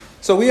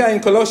So we are in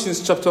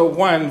Colossians chapter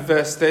 1,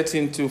 verse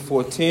 13 to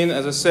 14.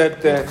 As I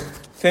said, the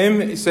theme,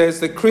 it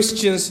says, the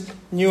Christian's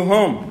new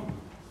home.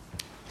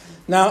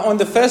 Now, on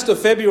the 1st of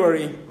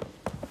February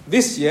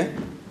this year,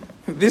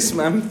 this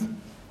month,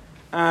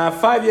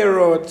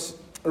 5-year-old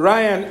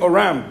Ryan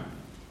Oram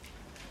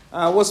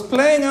was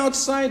playing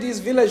outside his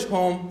village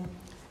home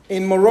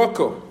in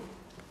Morocco.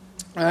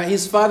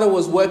 His father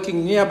was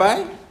working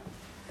nearby,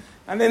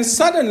 and then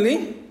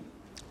suddenly,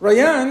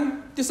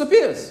 Ryan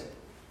disappears.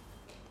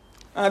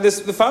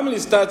 The family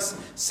starts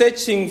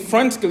searching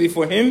frantically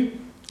for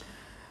him.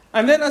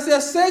 And then as they are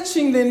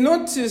searching, they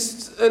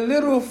noticed a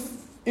little,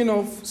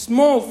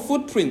 small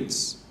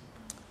footprints.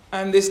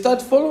 And they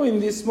start following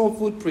these small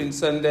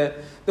footprints. And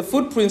the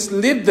footprints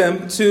lead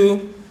them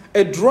to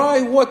a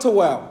dry water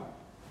well.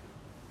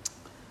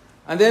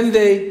 And then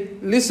they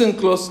listen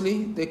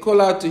closely. They call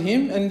out to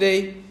him and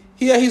they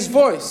hear his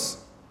voice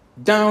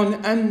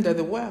down under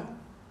the well.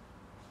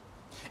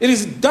 It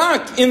is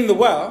dark in the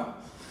well.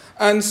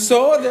 And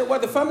so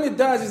what the family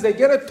does is they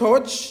get a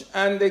torch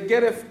and they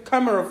get a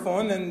camera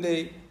phone and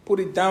they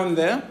put it down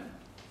there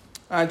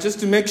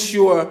just to make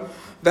sure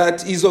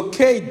that he's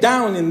okay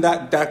down in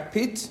that dark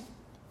pit.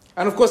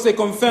 And of course they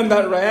confirm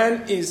that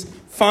Ryan is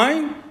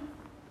fine.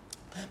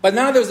 But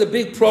now there's a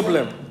big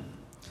problem.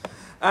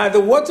 The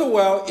water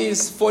well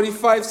is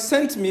 45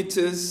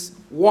 centimeters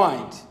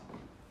wide.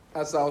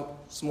 That's how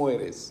small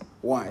it is,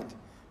 wide.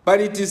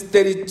 But it is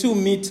 32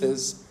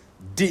 meters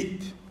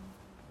deep.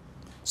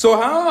 So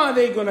how are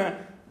they going to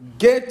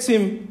get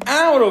him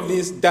out of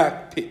this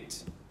dark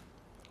pit?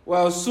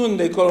 Well, soon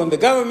they call on the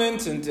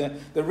government and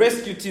the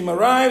rescue team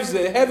arrives.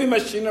 The heavy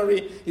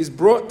machinery is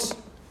brought.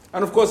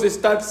 And of course, they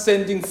start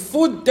sending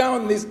food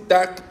down this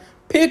dark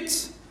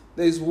pit.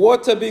 There's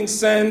water being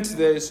sent.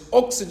 There's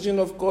oxygen,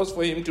 of course,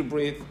 for him to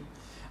breathe.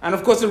 And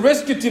of course, the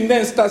rescue team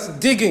then starts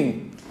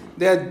digging.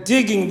 They're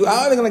digging.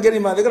 How are they going to get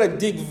him out? They're going to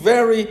dig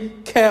very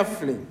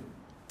carefully,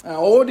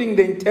 holding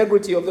the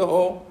integrity of the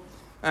hole.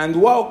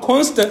 And while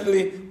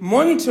constantly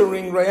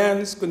monitoring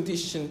Ryan's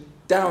condition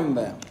down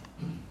there.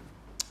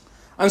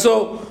 And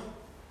so,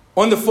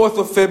 on the 4th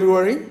of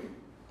February,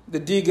 the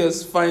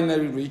diggers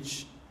finally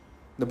reach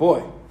the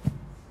boy.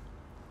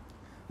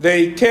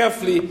 They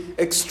carefully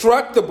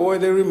extract the boy,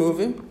 they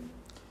remove him.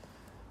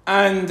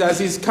 And as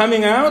he's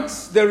coming out,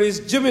 there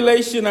is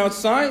jubilation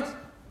outside.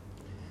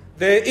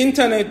 The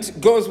internet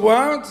goes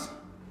wild.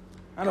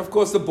 And of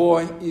course, the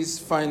boy is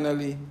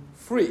finally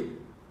free.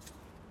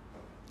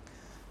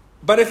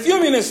 But a few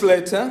minutes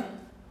later,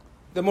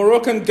 the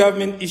Moroccan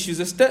government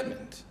issues a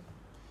statement.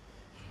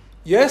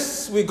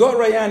 Yes, we got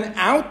Ryan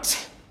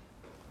out,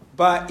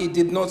 but he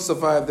did not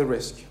survive the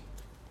rescue.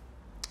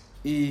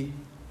 He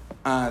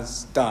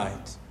has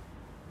died.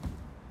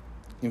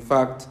 In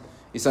fact,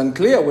 it's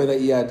unclear whether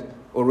he had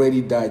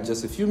already died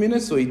just a few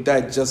minutes or he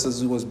died just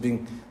as he was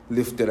being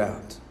lifted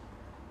out.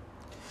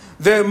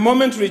 The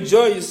momentary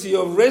joy, you see,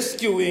 of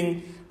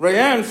rescuing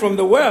Ryan from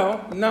the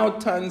well now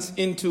turns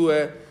into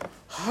a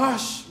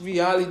harsh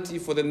reality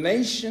for the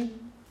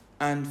nation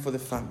and for the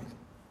family.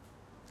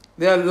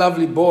 Their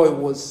lovely boy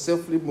was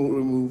safely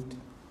removed,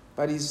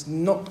 but he's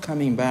not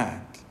coming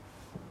back.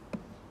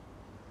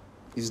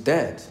 He's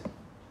dead.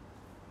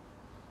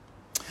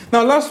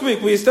 Now, last week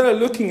we started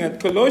looking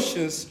at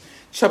Colossians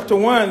chapter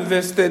 1,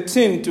 verse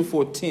 13 to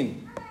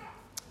 14.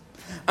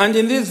 And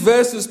in these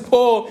verses,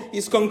 Paul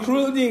is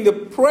concluding the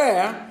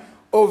prayer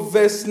of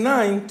verse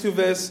 9 to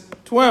verse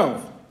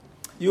 12.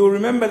 You will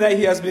remember that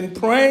he has been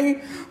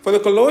praying for the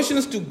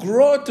Colossians to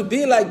grow, to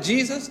be like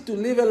Jesus, to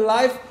live a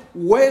life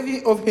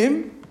worthy of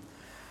him.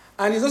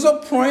 And he's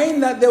also praying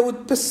that they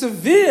would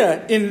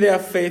persevere in their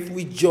faith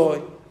with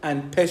joy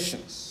and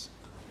patience.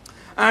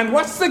 And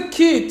what's the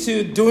key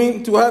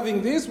to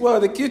having this? Well,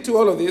 the key to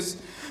all of this,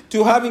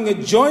 to having a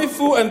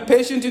joyful and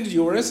patient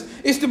endurance,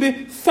 is to be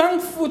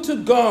thankful to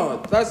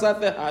God. That's at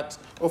the heart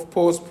of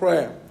Paul's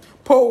prayer.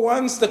 Paul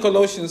wants the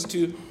Colossians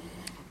to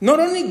not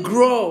only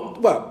grow,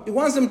 he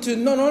wants them to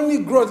not only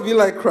grow to be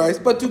like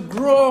Christ, but to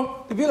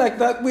grow to be like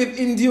that with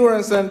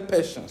endurance and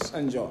patience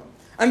and joy.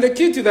 And the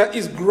key to that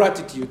is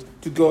gratitude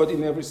to God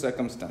in every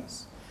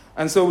circumstance.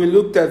 And so we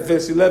looked at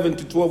verse 11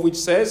 to 12, which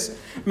says,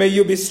 "May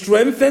you be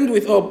strengthened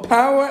with all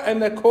power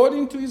and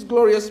according to his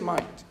glorious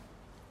might,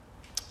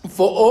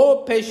 for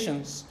all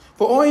patience,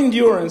 for all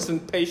endurance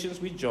and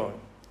patience with joy,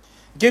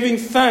 giving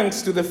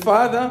thanks to the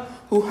Father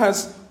who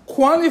has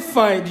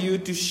qualified you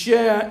to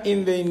share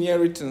in the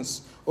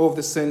inheritance of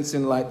the saints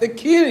in light." The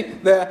key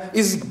there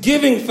is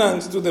giving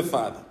thanks to the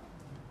Father.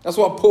 That's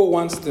what Paul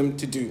wants them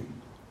to do.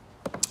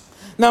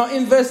 Now,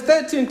 in verse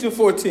 13 to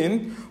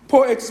 14,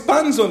 Paul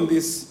expands on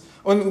this,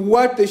 on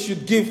what they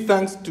should give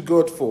thanks to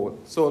God for.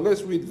 So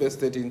let's read verse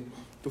 13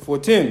 to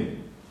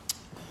 14.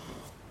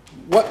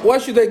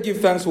 What should they give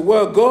thanks for?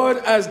 Well,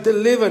 God has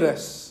delivered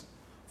us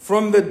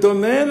from the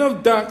domain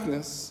of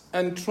darkness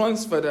and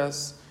transferred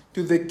us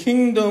to the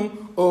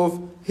kingdom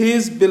of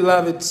his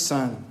beloved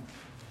Son,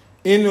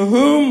 in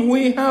whom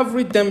we have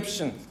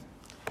redemption,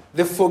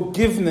 the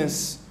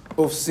forgiveness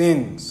of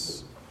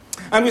sins.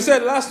 And we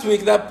said last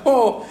week that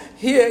Paul,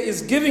 here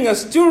is giving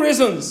us two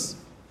reasons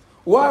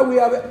why we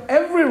have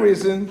every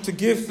reason to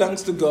give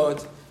thanks to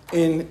God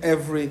in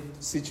every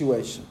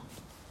situation.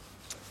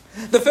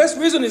 The first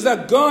reason is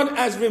that God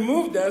has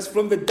removed us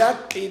from the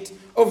dark pit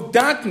of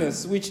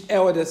darkness which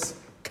held us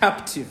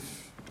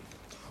captive.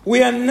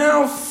 We are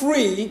now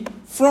free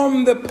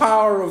from the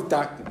power of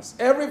darkness.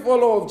 Every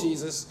follower of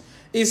Jesus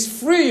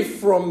is free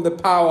from the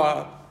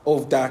power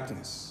of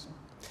darkness.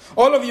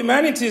 All of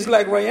humanity is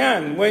like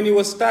Ryan when he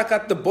was stuck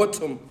at the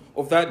bottom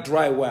of that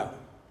dry well.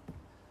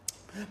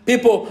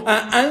 People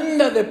are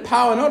under the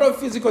power, not of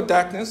physical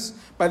darkness,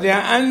 but they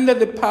are under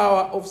the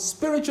power of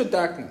spiritual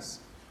darkness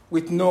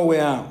with no way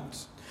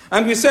out.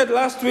 And we said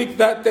last week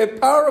that the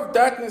power of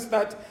darkness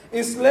that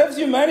enslaves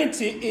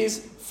humanity is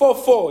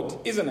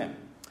fourfold, isn't it?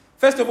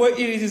 First of all, it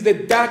is the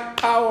dark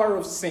power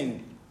of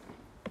sin.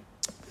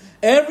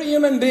 Every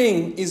human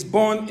being is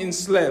born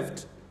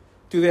enslaved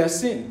to their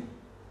sin.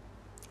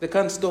 They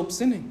can't stop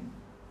sinning.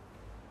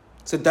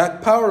 It's the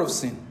dark power of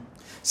sin.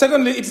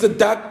 Secondly, it's the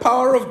dark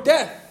power of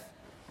death.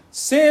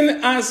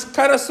 Sin has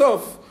cut us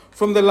off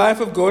from the life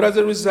of God. As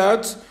a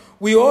result,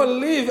 we all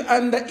live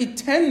under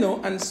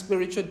eternal and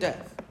spiritual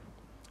death.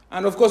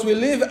 And of course, we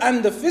live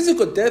under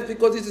physical death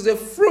because it is a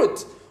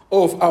fruit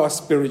of our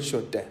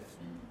spiritual death.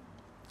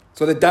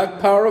 So the dark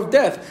power of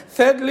death.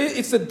 Thirdly,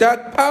 it's the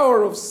dark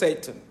power of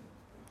Satan.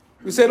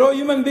 We said all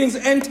human beings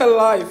enter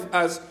life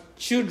as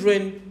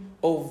children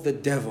of the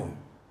devil.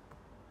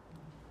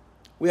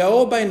 We are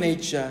all by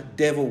nature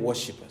devil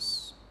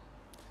worshippers.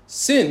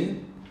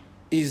 Sin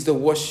is the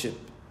worship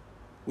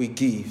we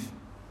give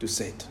to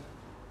Satan.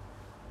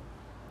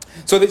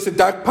 So there's the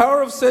dark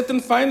power of Satan.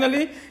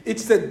 Finally,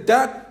 it's the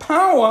dark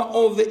power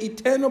of the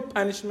eternal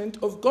punishment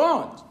of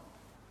God.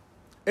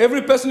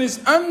 Every person is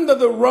under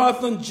the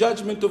wrath and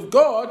judgment of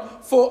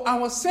God for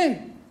our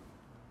sin.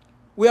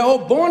 We are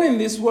all born in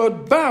this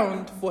world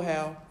bound for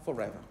hell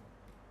forever.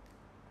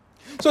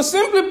 So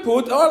simply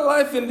put, our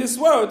life in this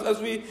world, as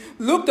we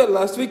looked at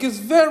last week, is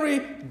very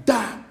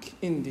dark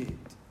indeed.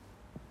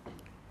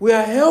 We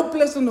are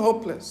helpless and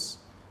hopeless,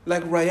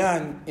 like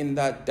Ryan in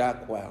that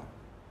dark well.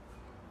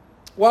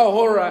 What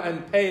horror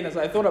and pain as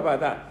I thought about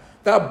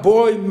that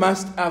boy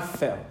must have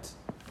felt.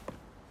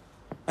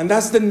 And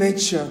that's the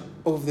nature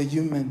of the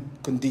human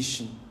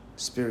condition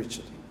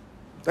spiritually.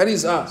 That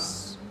is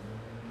us.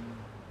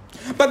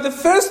 But the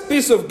first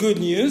piece of good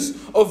news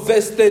of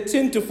verse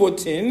 13 to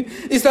 14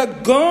 is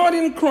that God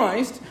in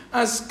Christ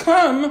has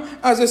come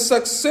as a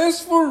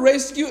successful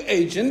rescue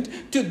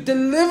agent to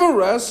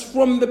deliver us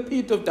from the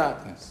pit of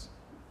darkness.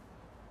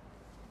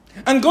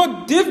 And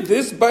God did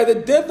this by the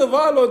death of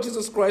our Lord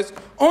Jesus Christ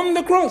on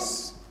the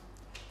cross.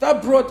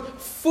 That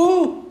brought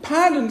full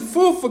pardon,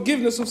 full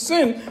forgiveness of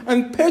sin,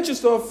 and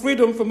purchased our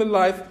freedom from the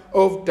life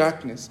of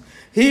darkness.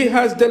 He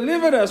has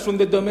delivered us from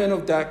the domain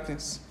of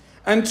darkness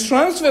and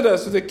transferred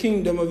us to the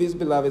kingdom of his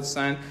beloved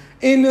Son,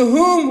 in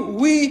whom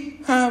we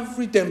have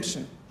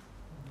redemption,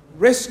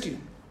 rescue,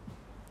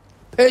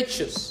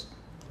 purchase,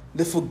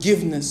 the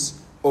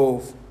forgiveness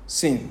of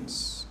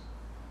sins.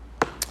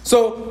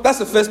 So that's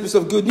the first piece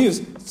of good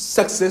news,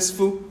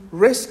 successful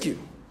rescue.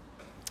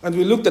 And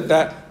we looked at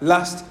that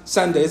last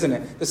Sunday, isn't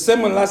it? The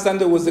sermon last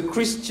Sunday was the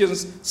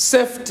Christian's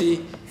safety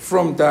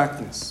from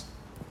darkness.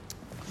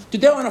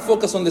 Today I want to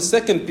focus on the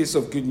second piece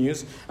of good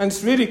news, and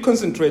it's really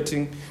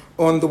concentrating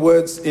on the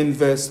words in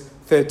verse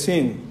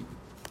 13.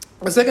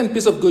 The second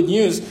piece of good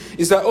news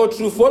is that all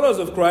true followers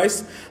of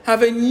Christ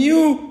have a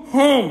new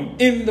home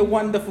in the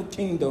wonderful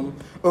kingdom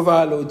of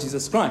our Lord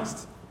Jesus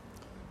Christ.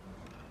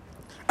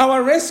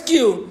 Our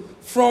rescue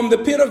from the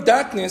pit of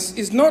darkness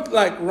is not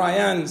like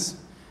Ryan's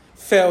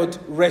failed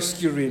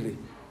rescue, really.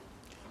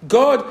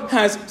 God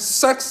has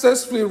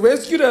successfully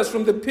rescued us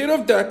from the pit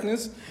of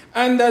darkness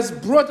and has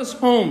brought us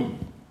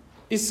home.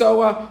 It's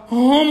our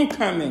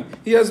homecoming.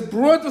 He has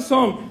brought us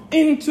home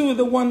into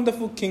the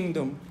wonderful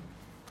kingdom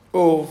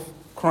of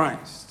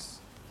Christ.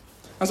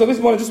 And so this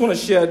morning I just want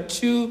to share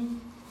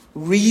two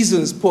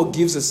reasons Paul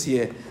gives us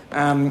here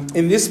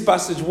in this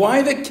passage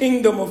why the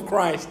kingdom of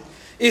Christ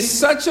is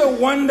such a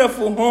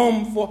wonderful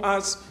home for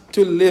us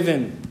to live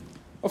in.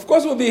 Of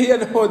course, we'll be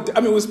here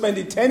we'll spend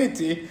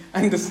eternity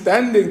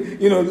understanding,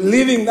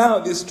 living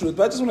out this truth.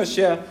 But I just want to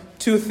share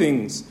two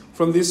things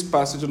from this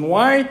passage on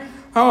why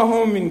our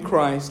home in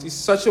Christ is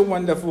such a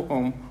wonderful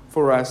home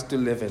for us to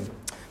live in.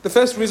 The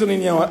first reason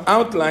in your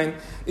outline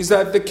is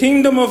that the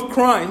kingdom of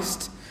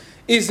Christ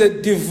is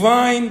a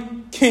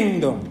divine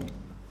kingdom.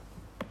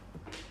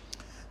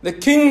 The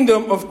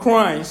kingdom of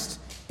Christ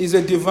is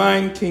a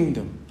divine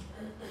kingdom.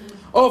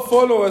 All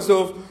followers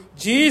of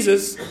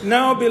Jesus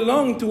now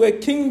belong to a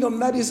kingdom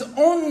that is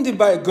owned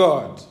by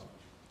God,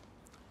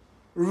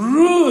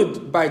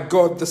 ruled by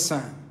God the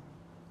Son.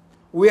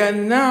 We are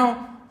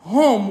now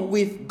home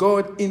with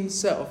God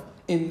himself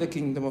in the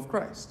kingdom of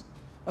Christ.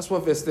 That's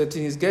what verse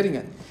 13 is getting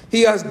at.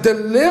 He has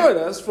delivered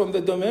us from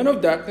the domain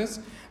of darkness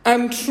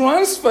and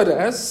transferred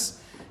us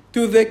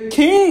to the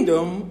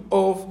kingdom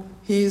of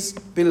his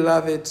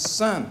beloved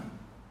Son.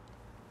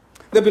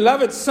 The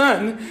beloved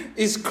Son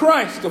is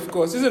Christ, of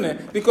course, isn't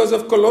it? Because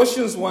of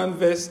Colossians 1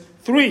 verse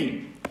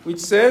 3. which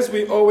says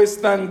we always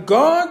thank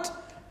God,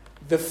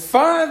 the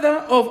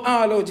Father of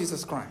our Lord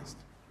Jesus Christ.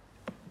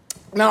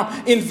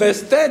 Now, in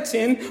verse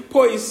 13,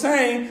 Paul is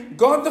saying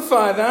God the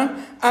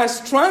Father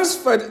has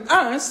transferred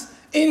us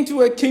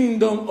into a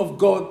kingdom of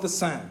God the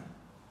Son.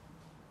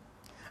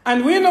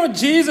 And we know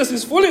Jesus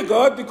is fully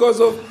God because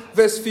of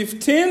verse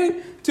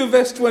 15 to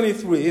verse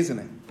 23, isn't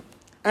it?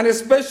 And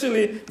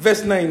especially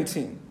verse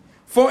 19.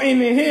 For in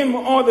him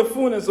all the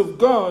fullness of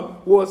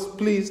God was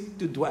pleased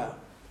to dwell.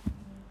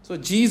 So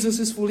Jesus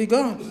is fully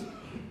God.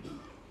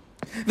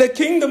 The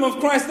kingdom of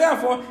Christ,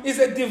 therefore, is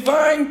a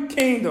divine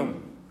kingdom.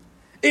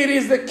 It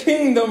is the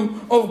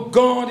kingdom of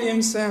God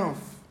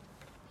himself.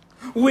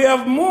 We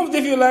have moved,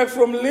 if you like,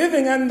 from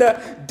living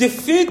under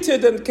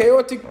defeated and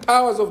chaotic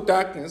powers of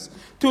darkness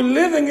to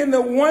living in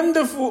the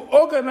wonderful,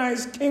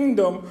 organized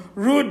kingdom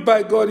ruled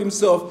by God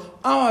himself,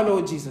 our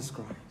Lord Jesus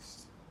Christ.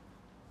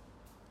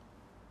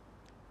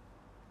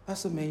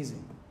 That's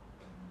amazing.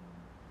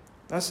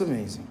 That's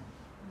amazing.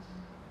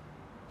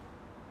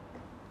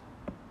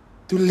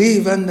 To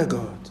live under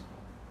God.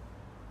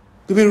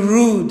 To be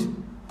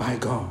ruled by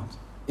God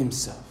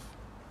himself.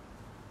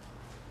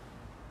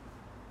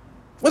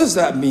 What does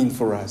that mean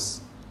for us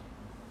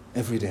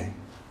every day?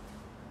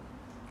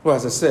 Well,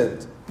 as I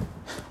said,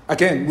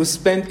 again, we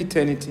spend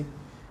eternity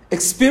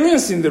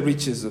experiencing the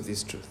riches of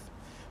this truth.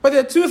 But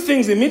there are two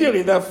things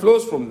immediately that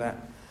flows from that.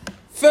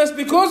 First,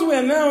 because we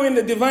are now in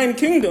the divine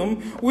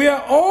kingdom, we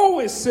are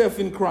always safe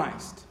in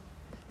Christ,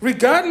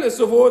 regardless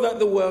of all that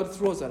the world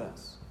throws at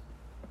us.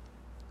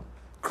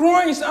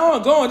 Christ, our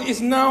God, is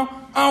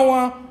now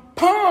our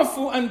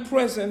powerful and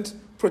present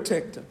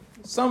protector.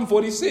 Psalm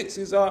 46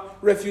 is our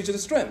refuge and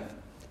strength.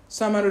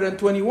 Psalm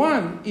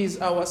 121 is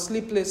our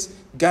sleepless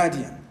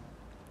guardian.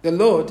 The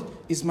Lord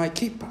is my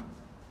keeper.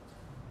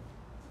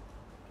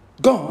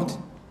 God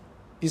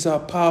is our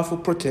powerful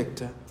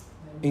protector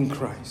in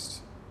Christ.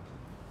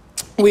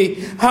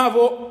 We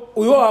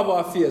all have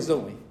our fears,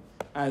 don't we?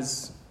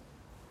 As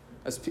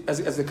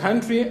a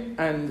country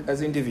and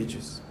as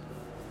individuals.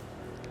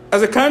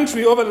 As a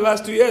country, over the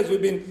last 2 years,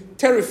 we've been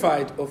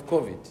terrified of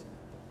COVID.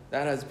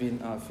 That has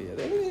been our fear.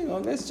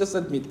 Let's just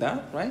admit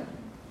that, right?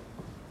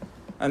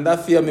 And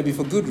that fear may be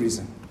for good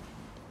reason.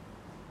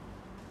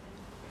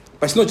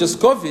 But it's not just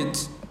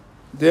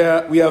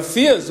COVID. We have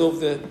fears of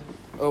the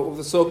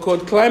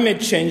so-called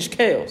climate change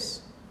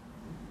chaos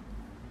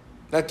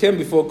that came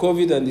before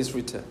COVID and is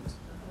returned.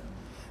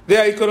 There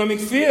are economic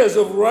fears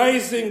of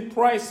rising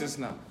prices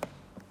now.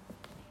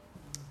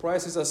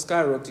 Prices are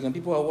skyrocketing and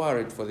people are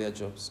worried for their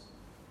jobs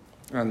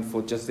and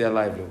for just their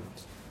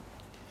livelihoods.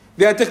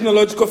 There are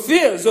technological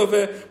fears of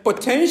a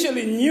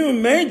potentially new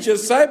major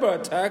cyber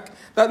attack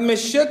that may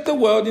shake the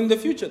world in the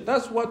future.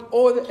 That's what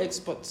all the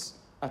experts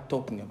are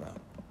talking about.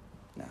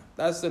 Now,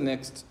 that's the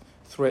next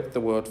threat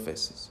the world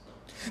faces.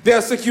 There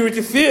are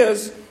security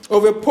fears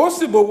of a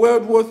possible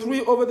World War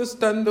III over the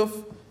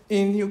standoff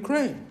in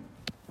Ukraine,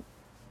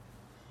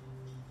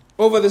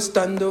 over the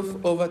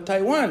standoff over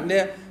Taiwan.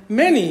 There are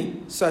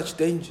many such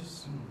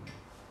dangers.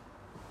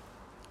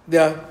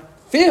 There are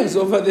fears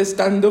over the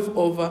standoff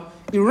over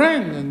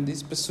Iran and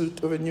this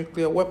pursuit of a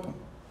nuclear weapon.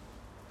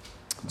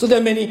 So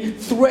there are many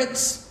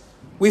threats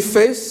we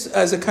face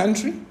as a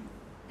country.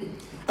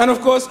 And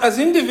of course, as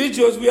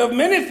individuals, we have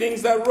many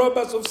things that rob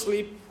us of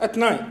sleep at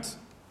night.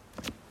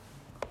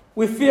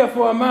 We fear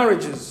for our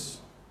marriages.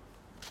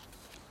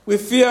 We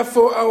fear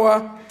for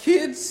our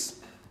kids.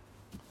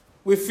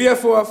 We fear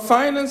for our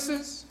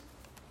finances.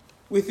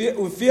 We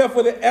fear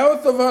for the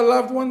health of our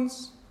loved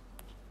ones.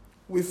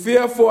 We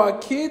fear for our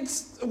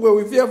kids. Well,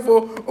 we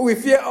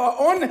fear our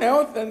own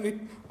health,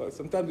 and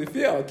sometimes we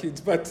fear our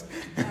kids, but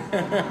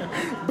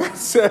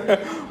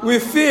we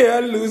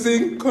fear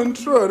losing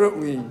control, don't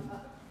we?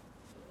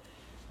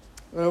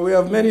 We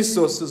have many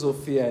sources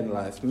of fear in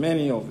life,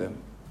 many of them.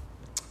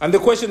 And the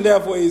question,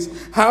 therefore, is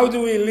how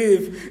do we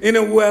live in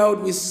a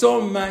world with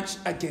so much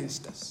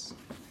against us?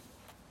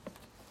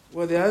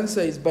 Well, the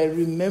answer is by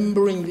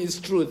remembering this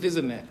truth,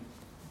 isn't it?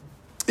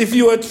 If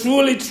you are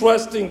truly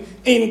trusting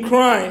in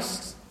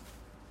Christ,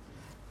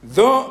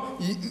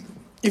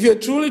 if you're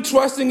truly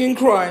trusting in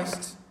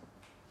Christ,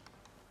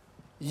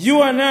 you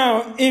are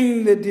now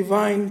in the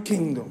divine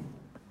kingdom.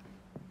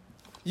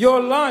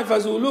 Your life,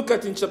 as we'll look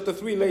at in chapter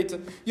 3 later,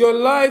 your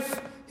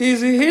life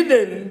is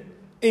hidden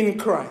in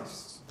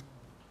Christ.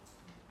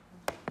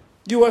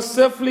 You are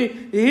safely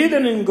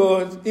hidden in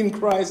God, in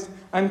Christ,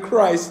 and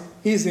Christ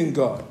is in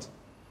God.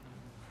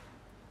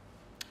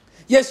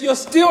 Yes, you're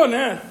still on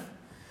earth,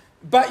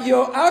 but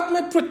your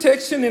ultimate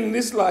protection in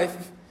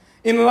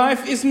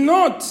life is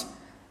not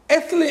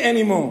earthly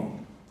anymore.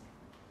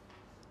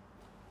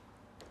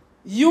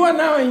 You are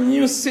now a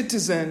new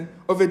citizen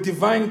of a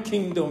divine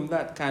kingdom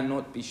that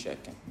cannot be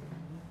shaken.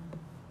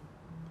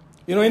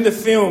 You know, in the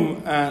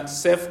film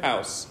Safe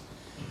House,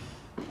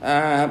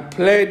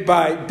 played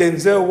by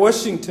Denzel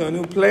Washington,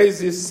 who plays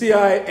this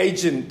CIA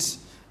agent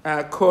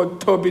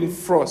called Tobin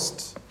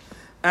Frost.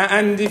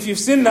 And if you've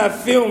seen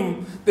that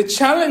film, the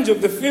challenge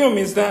of the film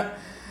is that,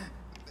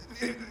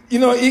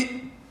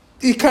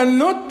 he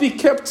cannot be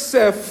kept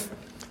safe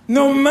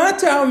no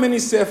matter how many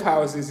safe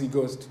houses he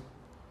goes to.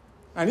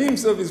 And he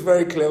himself is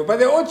very clever. But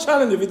the whole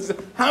challenge of it is,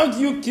 how do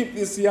you keep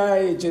the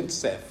CIA agent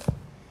safe?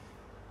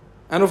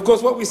 And of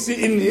course, what we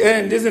see in the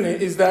end, isn't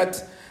it, is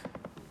that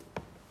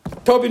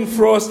Tobin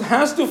Frost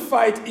has to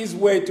fight his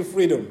way to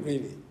freedom,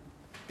 really.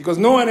 Because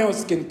no one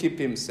else can keep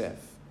him safe.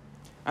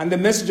 And the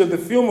message of the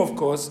film, of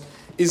course,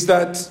 is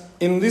that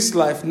in this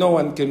life, no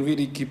one can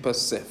really keep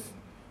us safe.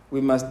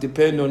 We must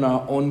depend on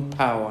our own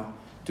power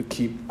to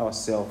keep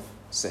ourselves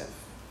safe.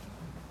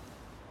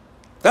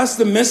 That's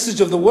the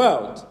message of the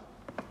world.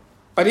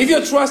 But if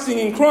you're trusting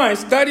in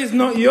Christ, that is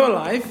not your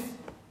life.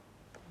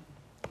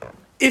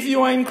 If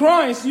you are in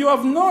Christ, you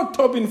have no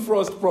Tobin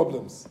Frost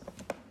problems.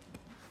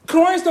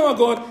 Christ our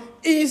God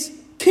is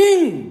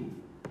King.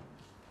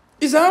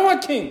 He's our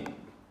King.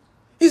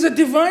 He's a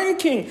divine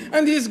King.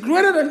 And He is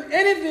greater than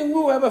anything we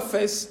will ever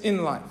face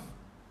in life.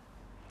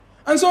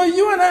 And so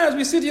you and I, as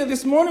we sit here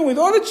this morning with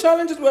all the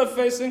challenges we're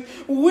facing,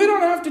 we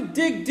don't have to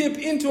dig deep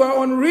into our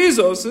own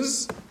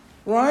resources,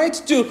 right,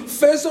 to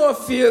face our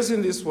fears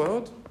in this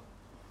world.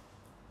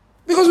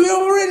 Because we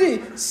are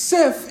already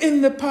safe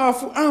in the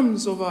powerful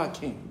arms of our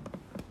King.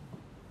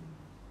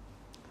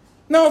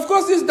 Now, of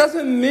course, this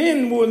doesn't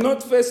mean we will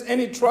not face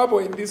any trouble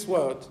in this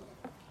world.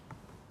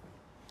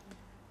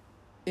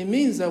 It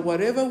means that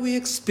whatever we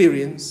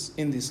experience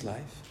in this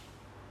life,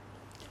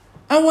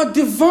 our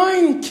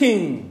divine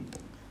King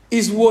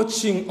is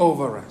watching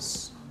over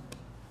us.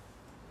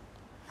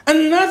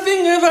 And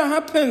nothing ever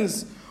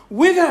happens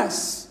with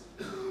us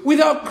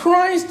without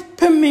Christ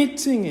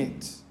permitting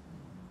it.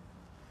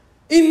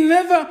 He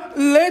never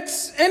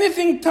lets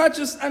anything touch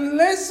us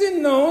unless He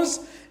knows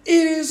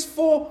it is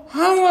for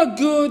our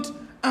good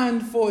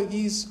and for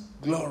His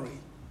glory.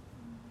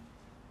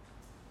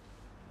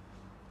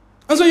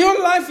 And so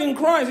your life in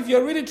Christ, if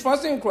you're really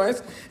trusting in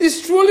Christ,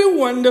 is truly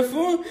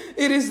wonderful.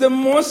 It is the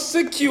most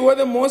secure,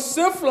 the most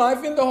safe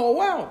life in the whole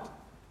world.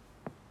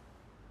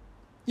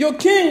 Your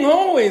King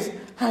always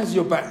has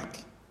your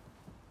back.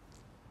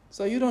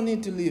 So you don't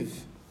need to live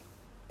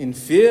in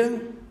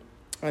fear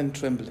and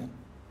trembling.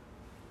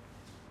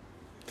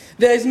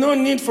 There is no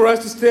need for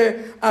us to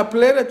stay up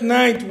late at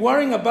night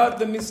worrying about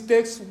the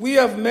mistakes we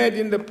have made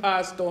in the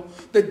past, or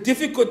the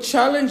difficult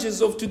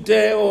challenges of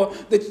today, or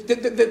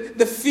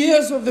the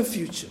fears of the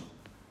future.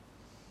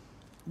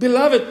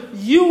 Beloved,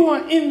 you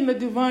are in the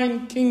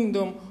divine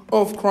kingdom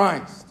of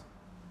Christ.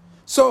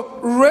 So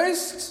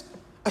rest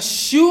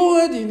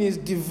assured in His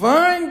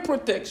divine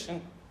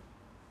protection,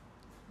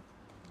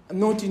 and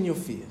not in your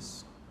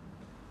fears.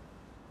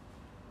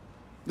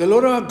 The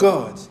Lord our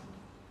God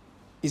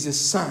is a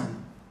sun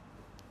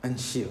and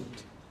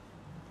shield.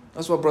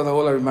 That's what Brother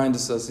Ola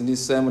reminds us in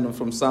this sermon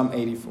from Psalm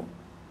 84.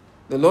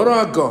 The Lord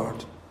our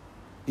God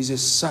is a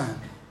sun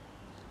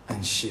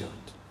and shield.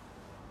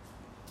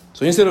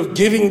 So instead of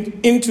giving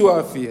into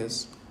our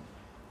fears,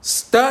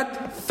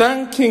 start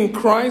thanking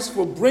Christ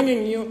for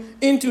bringing you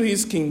into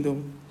His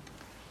kingdom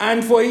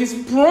and for His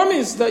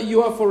promise that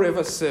you are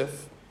forever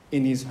safe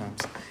in His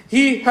hands.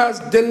 He has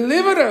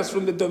delivered us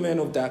from the domain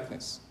of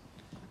darkness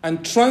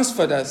and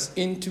transferred us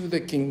into the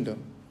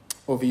kingdom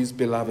of His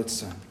beloved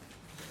Son,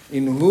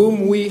 in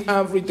whom we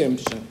have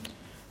redemption,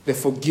 the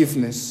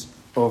forgiveness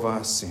of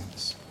our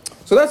sins.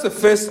 So that's the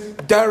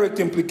first direct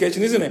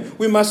implication, isn't it?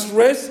 We must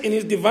rest in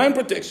His divine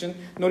protection,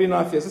 not in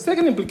our fears. The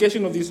second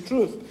implication of this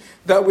truth,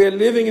 that we are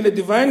living in the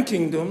divine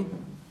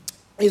kingdom,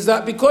 is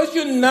that because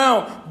you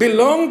now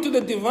belong to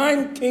the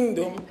divine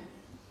kingdom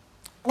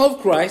of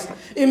Christ,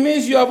 it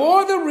means you have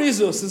all the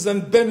resources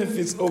and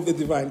benefits of the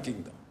divine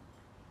kingdom.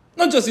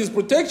 Not just His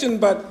protection,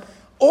 but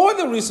all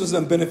the resources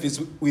and benefits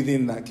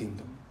within that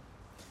kingdom.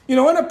 You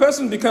know, when a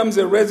person becomes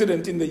a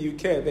resident in the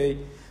UK, they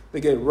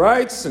get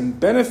rights and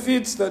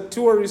benefits that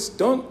tourists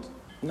don't.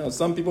 You know,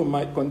 some people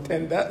might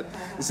contend that.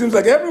 It seems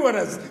like everyone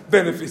has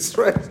benefits,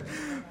 right?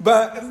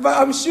 But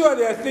I'm sure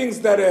there are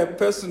things that a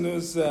person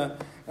who's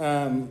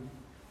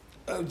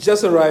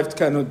just arrived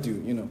cannot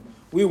do. You know,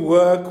 we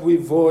work, we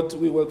vote,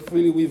 we work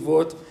freely, we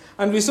vote.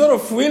 And we sort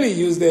of freely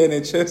use the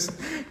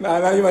NHS.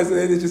 Now you might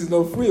say the NHS is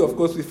not free. Of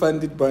course, we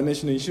fund it by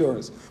national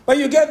insurance. But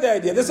you get the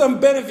idea. There's some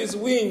benefits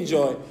we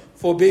enjoy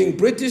for being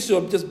British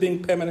or just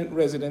being permanent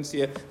residents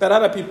here that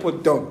other people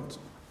don't.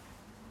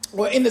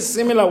 Well, in a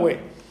similar way,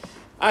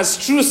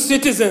 as true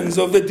citizens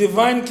of the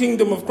divine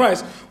kingdom of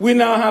Christ, we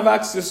now have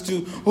access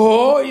to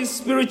all His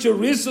spiritual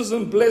resources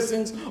and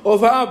blessings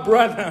of our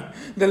brother,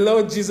 the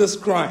Lord Jesus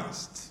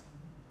Christ.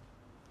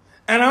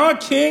 And our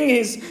King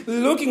is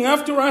looking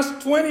after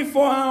us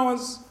 24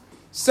 hours,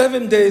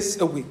 7 days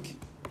a week.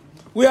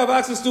 We have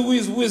access to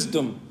His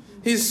wisdom,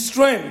 His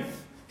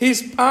strength,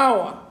 His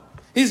power,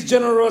 His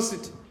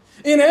generosity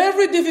in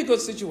every difficult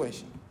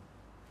situation.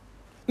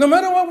 No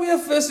matter what we are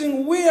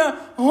facing, we are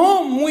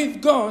home with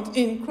God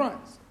in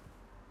Christ.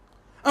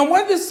 And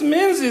what this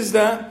means is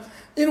that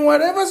in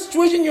whatever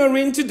situation you're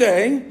in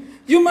today,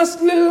 you must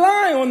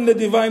rely on the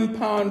divine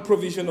power and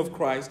provision of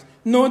Christ,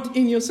 not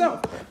in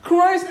yourself.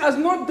 Christ has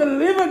not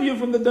delivered you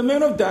from the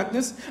domain of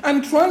darkness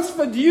and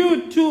transferred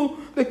you to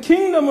the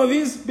kingdom of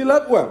His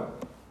beloved. Well,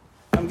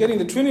 I'm getting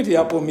the Trinity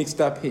up all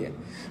mixed up here.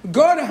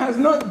 God has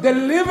not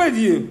delivered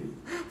you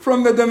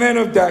from the domain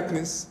of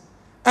darkness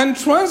and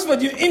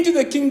transferred you into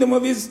the kingdom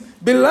of his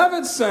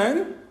beloved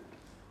Son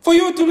for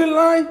you to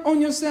rely on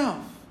yourself.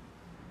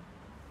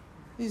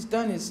 He's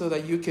done it so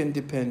that you can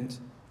depend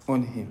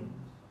on him.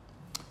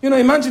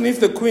 Imagine if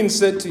the queen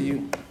said to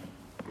you,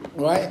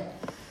 right,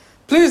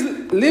 please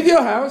leave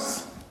your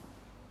house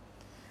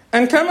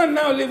and come and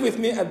now live with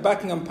me at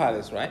Buckingham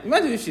Palace, right?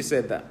 Imagine if she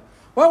said that.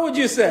 What would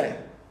you say?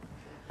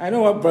 I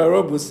know what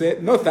Barob would say.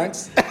 No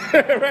thanks.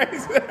 Right?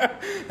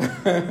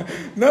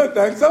 No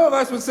thanks. Some of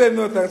us would say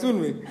no thanks,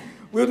 wouldn't we?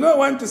 We would not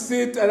want to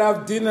sit and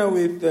have dinner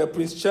with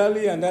Prince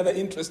Charlie and other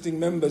interesting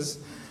members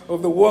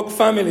of the work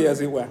family,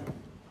 as it were.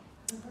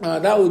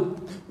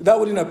 That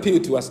wouldn't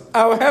appeal to us.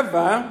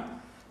 However,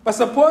 but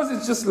suppose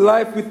it's just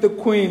life with the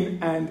queen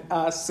and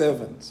our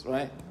servants,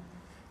 right?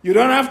 You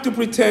don't have to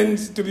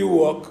pretend to be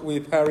woke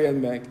with Harry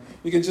and Meg.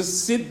 You can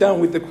just sit down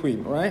with the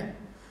queen, right?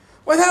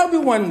 Well, that would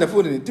be wonderful,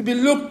 wouldn't it? To be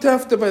looked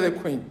after by the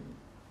queen.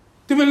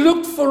 To be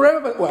looked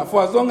forever, well,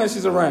 for as long as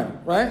she's around,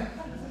 right?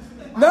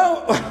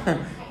 Now,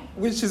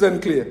 which is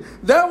unclear.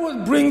 That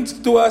would bring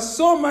to us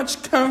so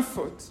much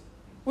comfort,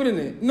 wouldn't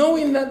it?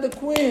 Knowing that the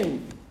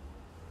queen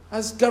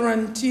has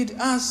guaranteed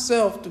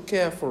herself to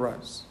care for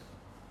us.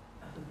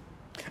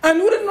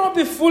 And would it not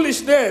be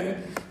foolish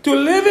then to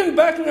live in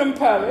Buckingham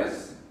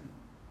Palace,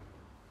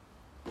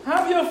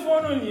 have your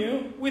phone on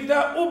you with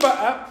that Uber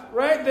app,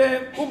 right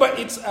there, Uber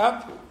Eats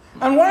app,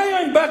 and while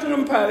you're in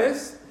Buckingham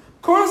Palace,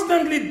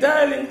 constantly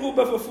dialing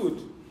Uber for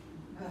food?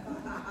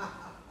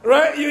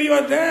 Right?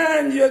 You're there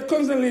and you're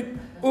constantly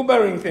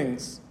Ubering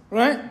things,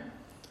 right?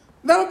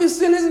 That would be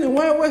silly, isn't it?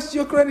 Why waste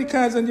your credit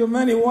cards and your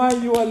money while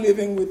you are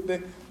living with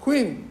the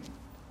queen?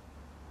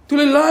 To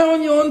rely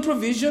on your own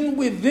provision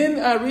within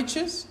our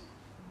riches?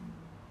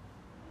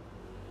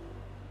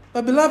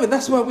 But beloved,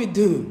 that's what we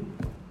do.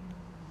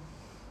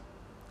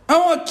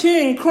 Our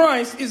King,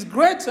 Christ, is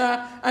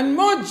greater and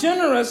more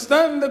generous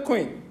than the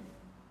queen.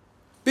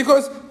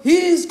 Because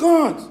he is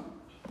God.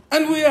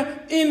 And we are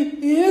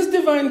in his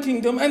divine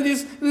kingdom and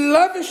is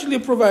lavishly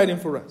providing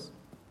for us.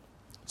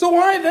 So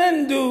why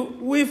then do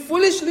we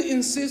foolishly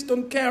insist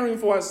on caring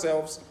for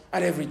ourselves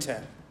at every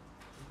turn?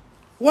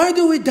 Why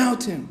do we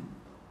doubt him?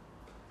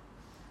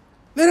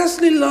 Let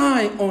us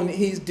rely on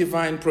his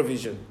divine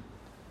provision,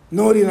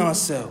 not in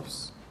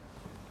ourselves.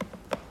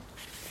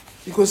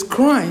 Because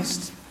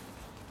Christ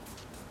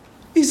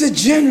is a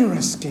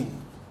generous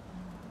king.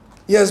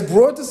 He has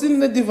brought us in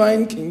the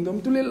divine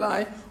kingdom to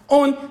rely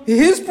on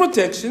his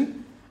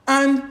protection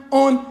and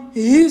on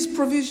his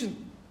provision.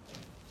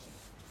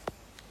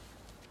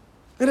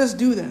 Let us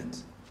do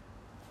that.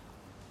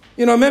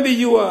 Maybe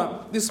you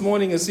are this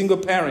morning a single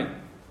parent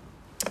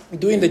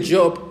doing the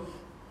job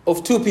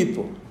of two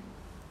people,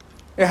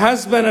 a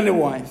husband and a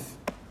wife.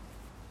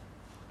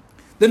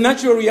 The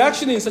natural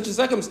reaction in such a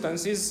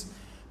circumstance is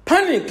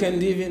panic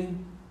and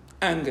even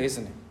anger,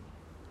 isn't it?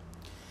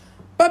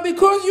 But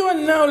because you are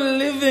now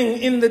living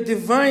in the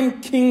divine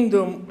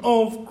kingdom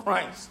of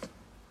Christ,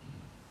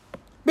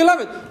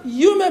 beloved,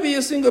 you may be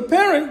a single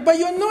parent, but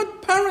you're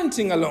not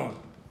parenting alone.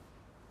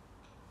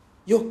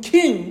 Your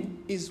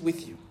king is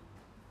with you.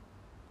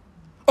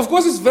 Of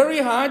course, it's very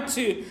hard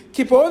to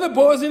keep all the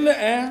balls in the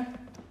air.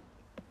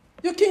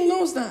 Your king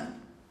knows that.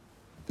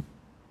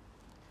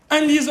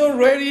 And he's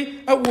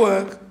already at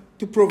work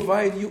to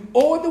provide you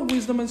all the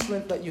wisdom and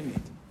strength that you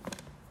need.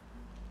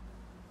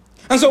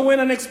 And so when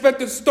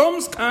unexpected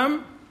storms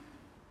come,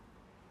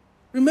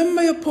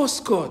 remember your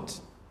postcode.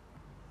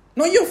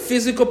 Not your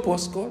physical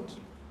postcode.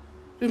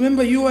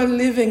 Remember you are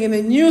living in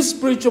a new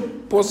spiritual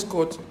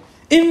postcode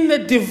in the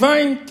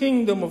divine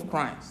kingdom of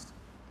Christ.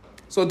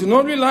 So do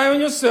not rely on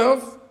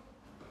yourself.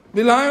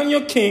 Rely on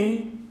your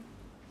king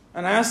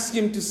and ask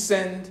him to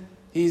send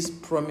his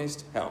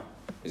promised help.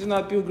 Isn't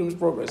that Pilgrim's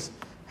Progress?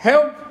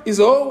 Help is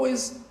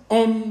always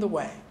on the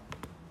way.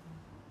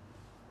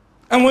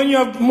 And when you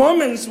have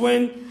moments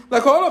when,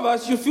 like all of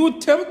us, you feel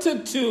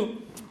tempted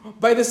to,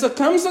 by the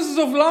circumstances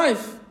of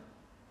life,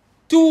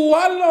 to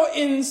wallow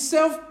in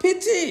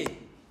self-pity.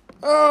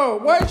 Oh,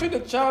 why should a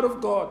child of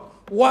God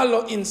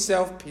wallow in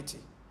self-pity?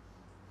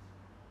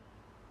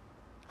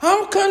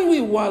 How can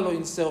we wallow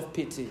in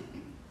self-pity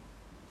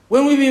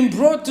when we've been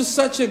brought to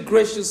such a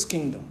gracious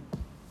kingdom,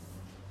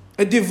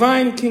 a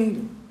divine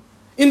kingdom?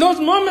 In those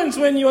moments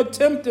when you are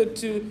tempted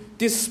to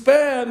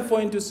despair and fall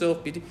into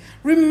self-pity,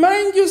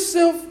 remind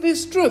yourself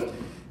this truth.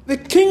 The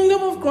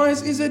kingdom of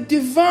Christ is a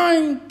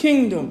divine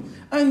kingdom,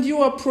 and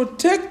you are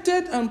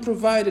protected and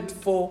provided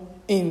for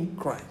in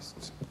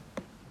Christ.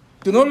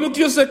 Do not look to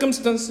your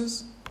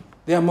circumstances.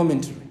 They are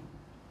momentary.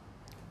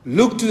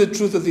 Look to the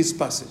truth of this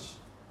passage.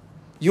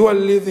 You are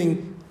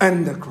living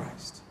under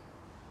Christ.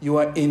 You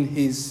are in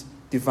his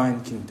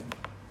divine kingdom.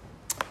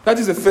 That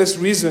is the first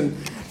reason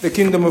the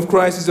kingdom of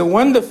Christ is a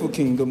wonderful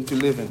kingdom to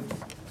live in.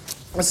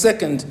 A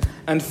second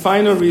and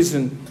final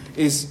reason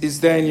is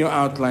there in your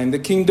outline. The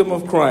kingdom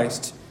of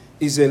Christ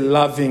is a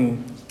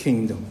loving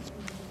kingdom.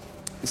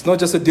 It's not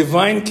just a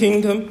divine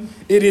kingdom,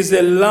 it is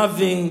a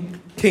loving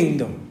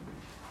kingdom.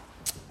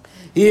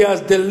 He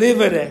has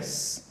delivered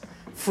us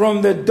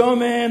from the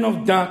domain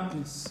of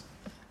darkness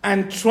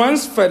and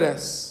transferred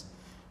us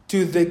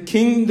to the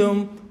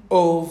kingdom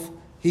of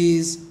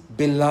his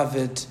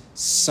beloved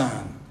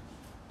Son.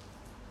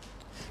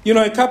 You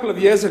know, a couple of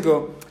years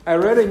ago, I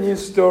read a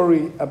news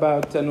story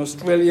about an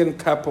Australian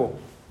couple.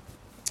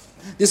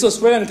 This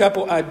Australian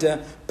couple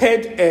had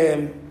paid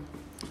a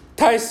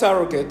Thai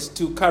surrogate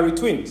to carry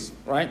twins,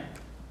 right?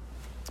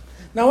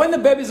 Now, when the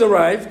babies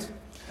arrived,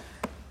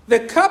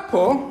 the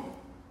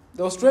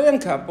Australian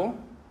couple,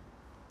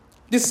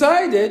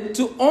 decided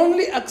to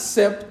only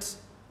accept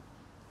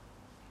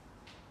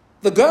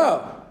the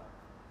girl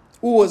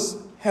who was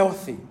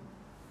healthy.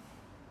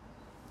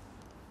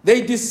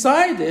 They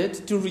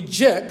decided to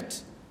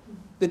reject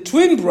the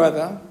twin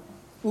brother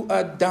who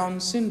had Down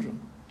syndrome.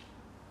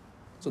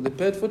 So they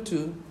paid for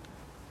two.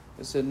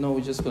 They said, no,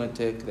 we're just going to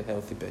take the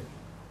healthy baby.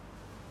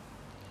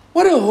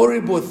 What a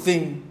horrible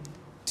thing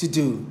to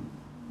do.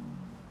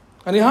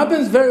 And it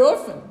happens very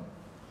often.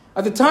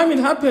 At the time it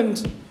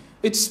happened,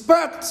 it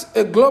sparked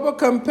a global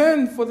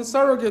campaign for the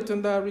surrogate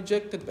and the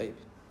rejected baby.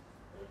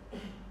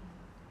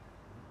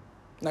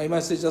 Now you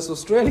might say just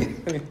Australia.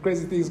 I mean,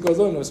 crazy things goes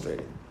on in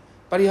Australia.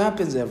 But it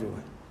happens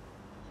everywhere.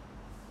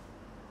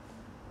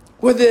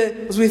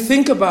 As we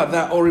think about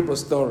that horrible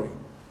story,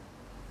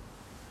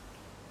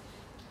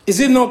 is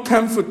it not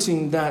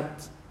comforting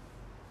that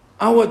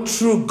our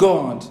true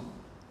God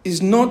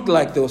is not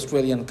like the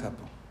Australian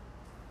couple?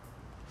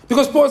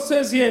 Because Paul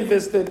says here in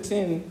verse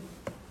 13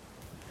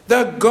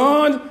 that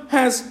God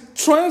has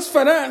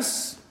transferred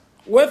us,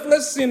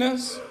 worthless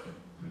sinners,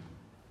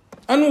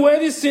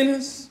 unworthy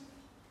sinners,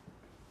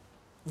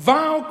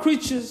 vile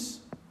creatures.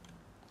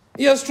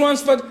 He has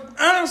transferred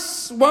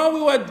us while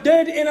we were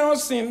dead in our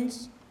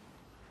sins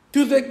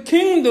to the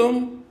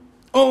kingdom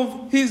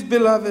of his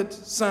beloved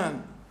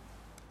Son,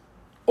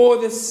 or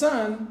the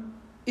Son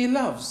he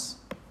loves.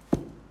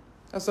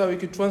 That's how we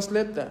could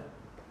translate that.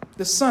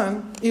 The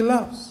Son he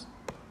loves.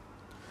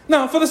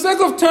 Now, for the sake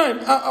of time,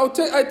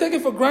 I take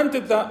it for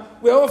granted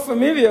that we're all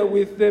familiar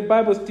with the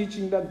Bible's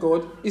teaching that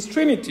God is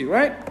Trinity,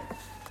 right?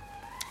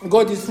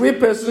 God is three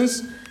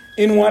persons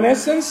in one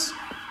essence.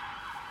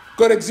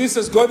 God exists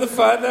as God the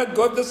Father,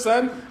 God the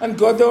Son, and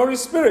God the Holy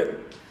Spirit.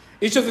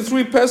 Each of the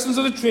three persons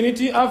of the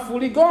Trinity are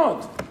fully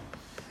God,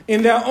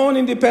 in their own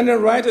independent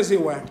right, as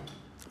it were.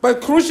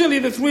 But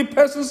crucially, the three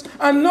persons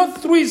are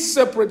not three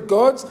separate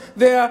gods.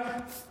 They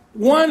are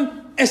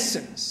one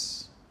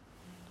essence.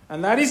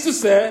 And that is to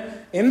say,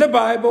 in the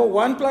Bible,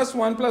 1 +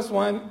 1 +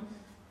 1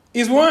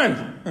 is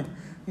 1,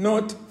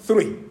 not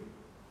 3.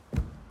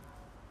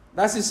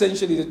 That's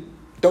essentially the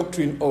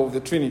doctrine of the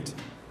Trinity.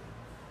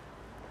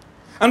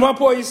 And what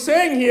Paul is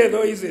saying here,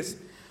 though, is this.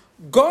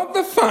 God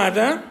the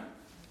Father,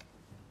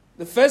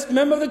 the first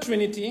member of the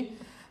Trinity,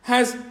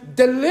 has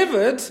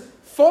delivered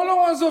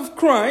followers of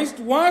Christ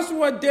whilst we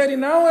were dead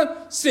in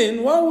our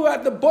sin, while we were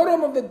at the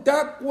bottom of the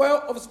dark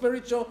well of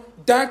spiritual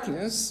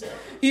darkness.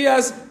 He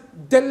has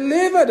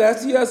delivered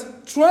us, he has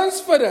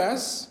transferred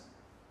us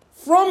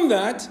from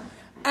that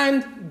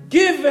and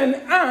given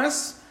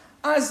us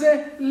as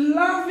a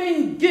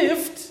loving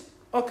gift,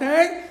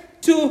 okay,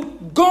 to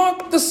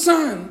God the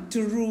Son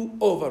to rule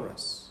over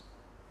us.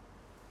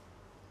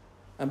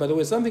 And by the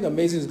way, something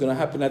amazing is going to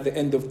happen at the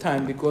end of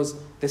time, because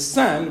the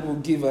Son will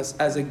give us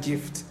as a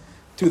gift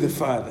to the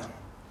Father.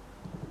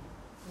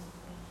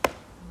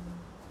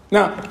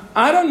 Now,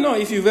 I don't know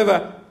if you've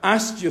ever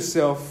asked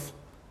yourself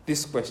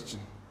this question.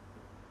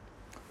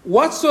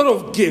 What sort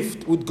of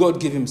gift would God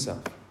give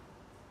himself?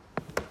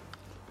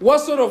 What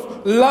sort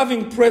of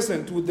loving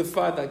present would the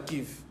Father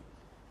give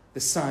the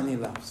Son he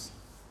loves?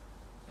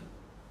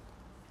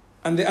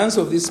 And the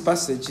answer of this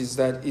passage is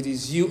that it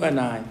is you and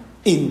I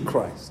in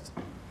Christ.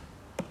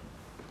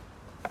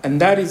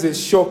 And that is a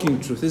shocking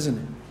truth, isn't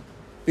it?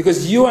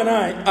 Because you and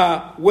I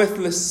are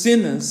worthless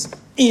sinners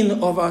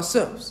in of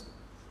ourselves.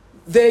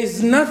 There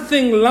is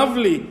nothing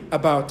lovely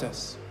about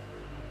us.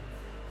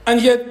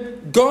 And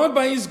yet, God,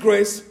 by his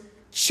grace,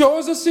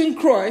 chose us in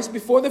Christ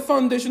before the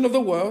foundation of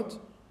the world,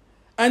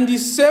 and he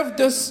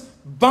saved us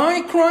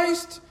by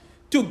Christ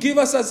to give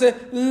us as a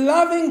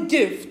loving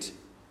gift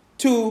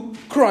to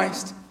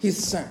Christ,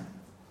 his Son.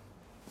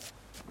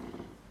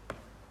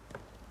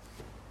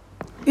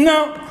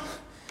 Now,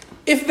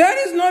 if that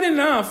is not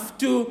enough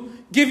to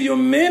give you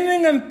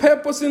meaning and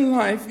purpose in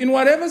life, in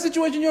whatever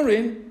situation you're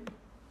in,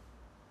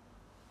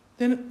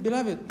 then,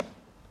 beloved,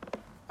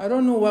 I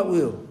don't know what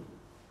will.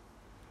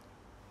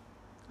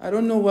 I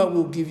don't know what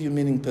will give you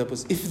meaning,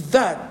 purpose, if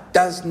that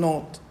does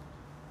not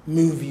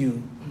move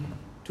you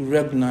to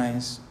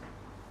recognize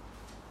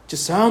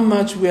just how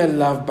much we are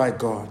loved by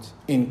God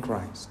in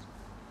Christ.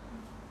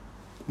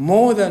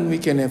 More than we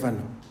can ever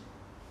know.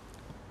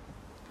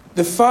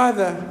 The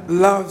Father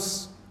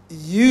loves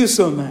you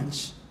so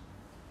much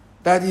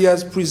that he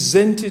has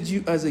presented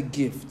you as a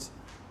gift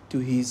to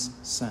his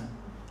Son.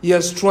 He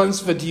has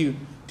transferred you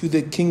to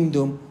the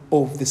kingdom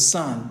of the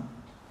Son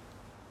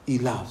he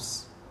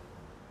loves.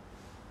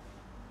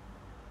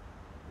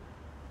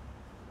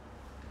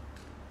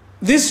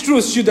 This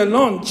truth should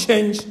alone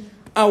change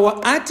our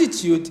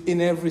attitude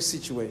in every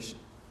situation.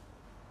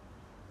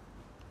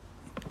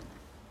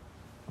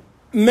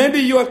 Maybe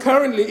you are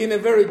currently in a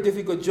very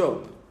difficult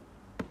job.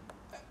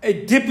 A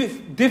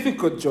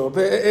difficult job,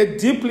 a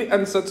deeply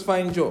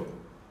unsatisfying job.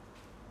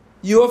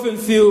 You often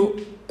feel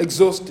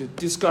exhausted,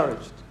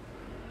 discouraged,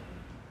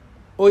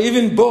 or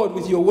even bored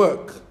with your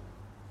work.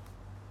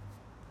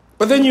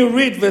 But then you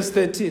read verse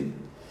 13.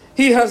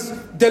 He has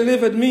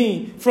delivered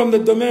me from the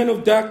domain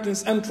of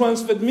darkness and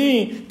transferred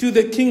me to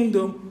the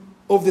kingdom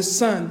of the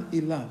Son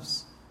he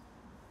loves.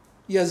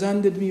 He has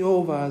handed me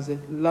over as a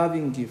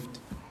loving gift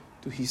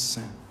to his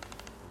Son.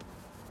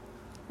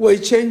 Well,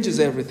 it changes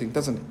everything,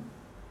 doesn't it?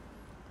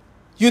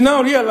 You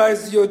now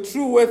realize your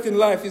true worth in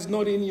life is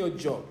not in your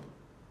job.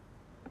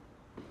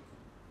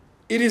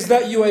 It is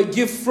that you are a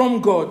gift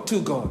from God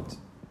to God.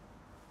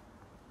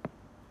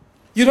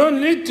 You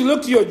don't need to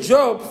look to your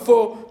job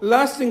for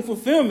lasting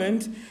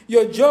fulfillment.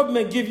 Your job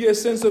may give you a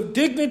sense of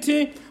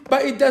dignity,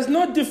 but it does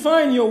not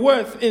define your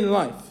worth in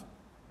life.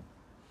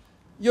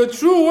 Your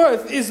true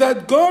worth is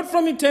that God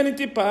from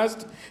eternity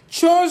past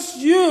chose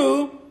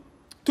you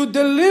to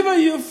deliver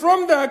you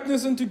from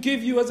darkness and to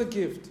give you as a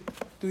gift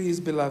to his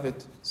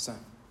beloved Son.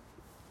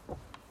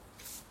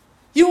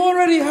 You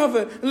already have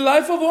a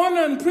life of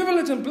honor and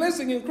privilege and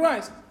blessing in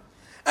Christ.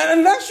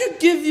 And that should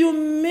give you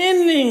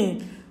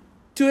meaning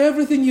to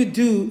everything you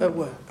do at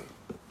work,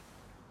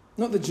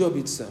 not the job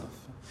itself.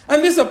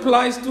 And this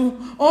applies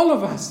to all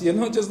of us,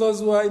 not just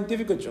those who are in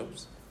difficult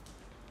jobs.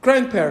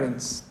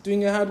 Grandparents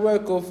doing a hard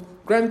work of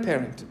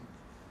grandparenting.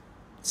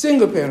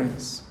 Single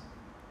parents.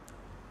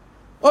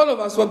 All of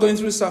us who are going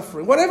through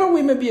suffering, whatever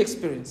we may be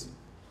experiencing.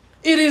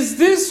 It is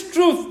this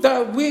truth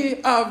that we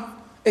have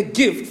a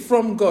gift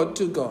from God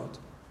to God.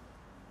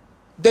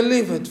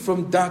 Delivered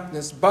from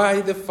darkness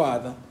by the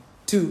Father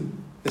to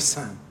the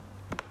Son.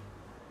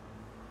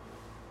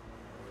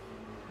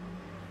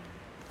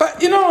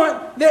 But you know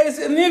what? There is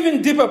an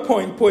even deeper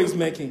point Paul is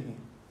making here.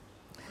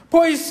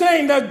 Paul is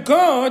saying that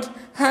God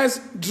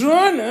has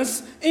drawn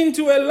us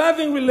into a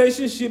loving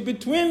relationship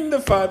between the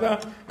Father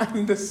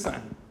and the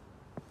Son.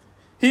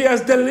 He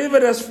has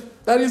delivered us,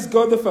 that is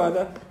God the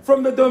Father,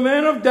 from the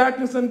domain of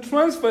darkness and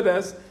transferred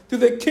us to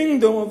the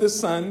kingdom of the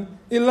Son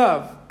he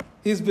loved,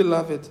 his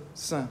beloved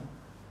Son.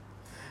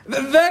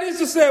 That is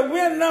to say, we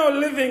are now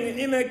living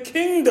in a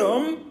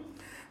kingdom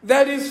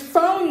that is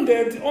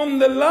founded on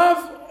the love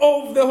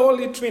of the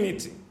Holy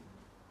Trinity.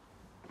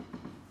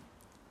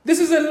 This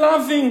is a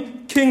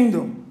loving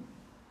kingdom,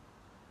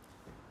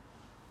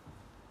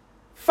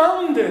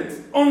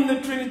 founded on the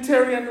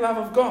Trinitarian love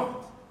of God.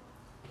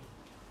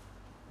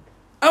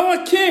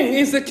 Our King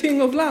is the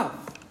King of love.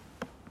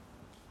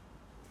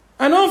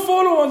 And all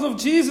followers of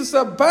Jesus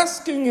are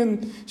basking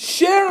and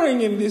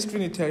sharing in this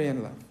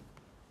Trinitarian love.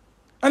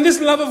 And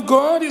this love of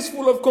God is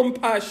full of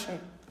compassion,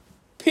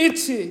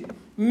 pity,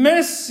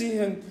 mercy,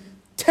 and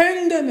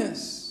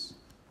tenderness.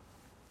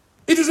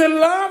 It is a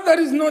love that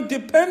is not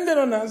dependent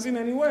on us in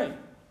any way.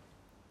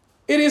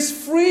 It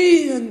is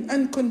free and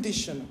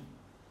unconditional.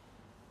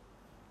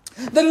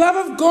 The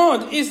love of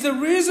God is the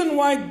reason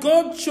why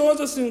God chose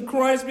us in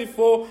Christ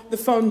before the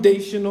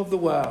foundation of the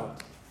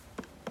world.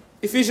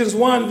 Ephesians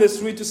 1 verse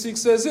 3 to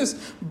 6 says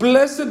this: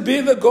 Blessed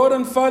be the God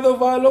and Father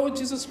of our Lord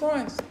Jesus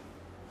Christ,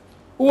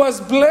 who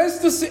has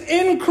blessed us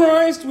in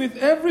Christ with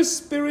every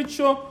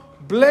spiritual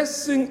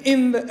blessing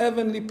in the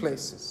heavenly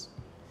places,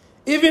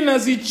 even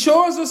as he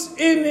chose us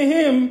in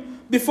him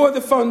before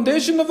the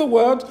foundation of the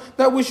world,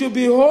 that we should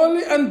be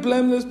holy and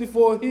blameless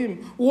before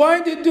him.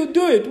 Why did you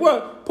do it?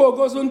 Well, Paul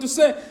goes on to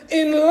say,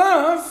 in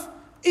love,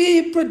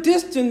 he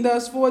predestined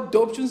us for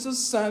adoption as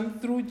sons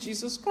through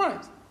Jesus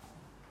Christ,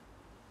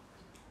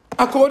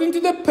 according to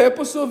the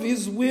purpose of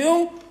his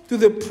will, to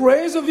the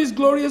praise of his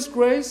glorious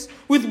grace,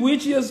 with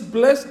which he has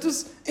blessed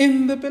us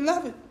in the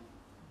beloved.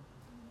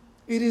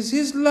 It is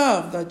his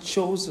love that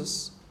chose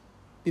us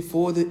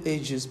before the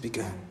ages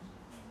began.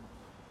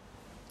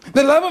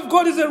 The love of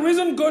God is the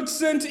reason God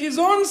sent his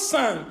own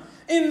Son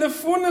in the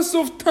fullness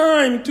of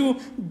time to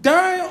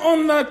die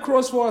on that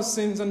cross for our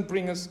sins and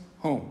bring us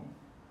home.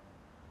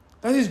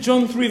 That is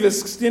John 3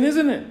 verse 16,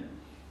 isn't it?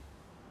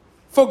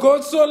 For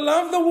God so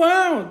loved the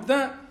world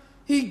that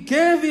he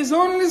gave his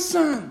only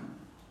Son,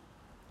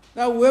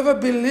 that whoever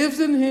believes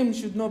in him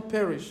should not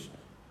perish,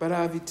 but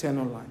have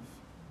eternal life.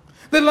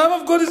 The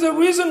love of God is the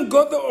reason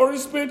God the Holy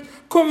Spirit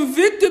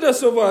convicted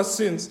us of our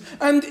sins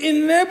and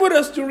enabled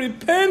us to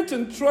repent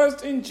and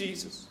trust in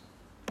Jesus.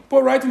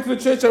 Paul, writing to the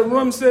church at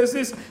Rome, says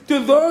this: to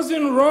those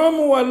in Rome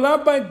who are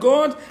loved by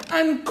God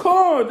and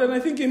called, and I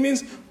think it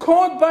means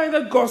called by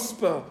the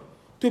gospel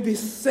to be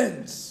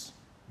saints,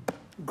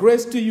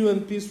 grace to you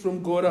and peace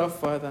from God our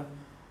Father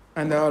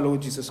and our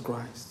Lord Jesus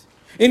Christ.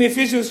 In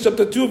Ephesians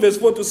chapter 2, verse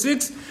 4 to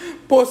 6,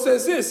 Paul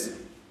says this: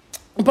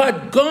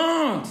 but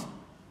God,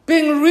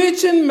 being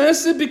rich in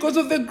mercy because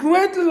of the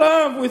great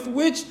love with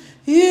which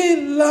he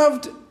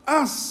loved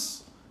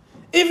us,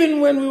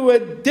 even when we were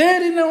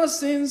dead in our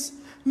sins,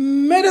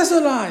 made us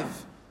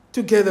alive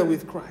together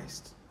with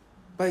Christ.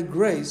 By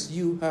grace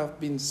you have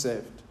been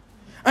saved.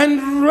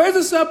 And raised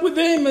us up with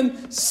him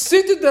and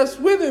seated us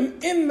with him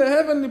in the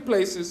heavenly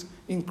places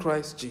in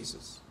Christ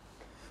Jesus,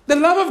 The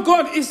love of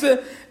God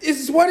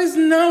is what is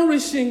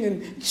nourishing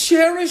and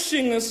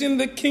cherishing us in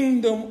the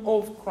kingdom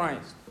of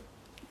Christ.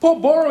 Paul,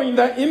 borrowing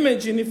that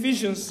image in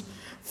Ephesians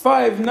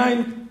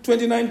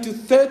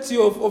 5:29-30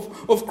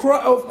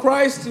 of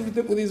Christ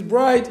with his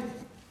bride,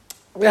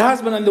 the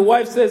husband and the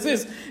wife, says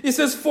this. He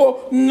says,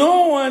 "For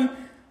no one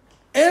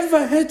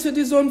ever hated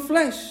his own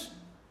flesh,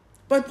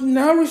 but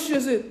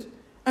nourishes it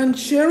and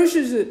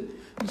cherishes it,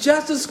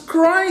 just as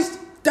Christ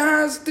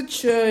does the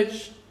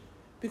church,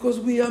 because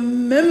we are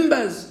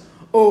members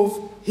of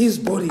his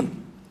body."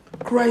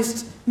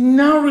 Christ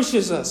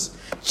nourishes us,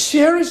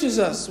 cherishes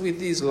us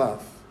with his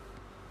love.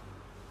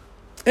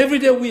 Every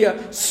day we are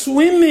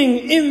swimming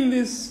in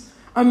this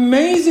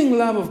amazing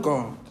love of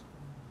God.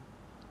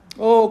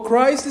 Oh,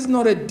 Christ is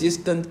not a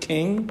distant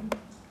king.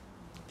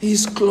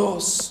 He's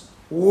close,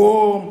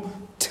 warm,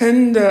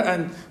 tender,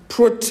 and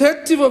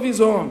protective of his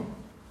own.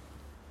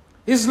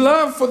 His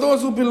love for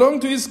those who belong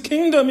to his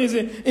kingdom is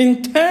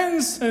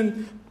intense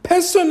and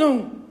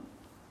personal.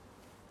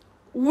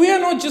 We are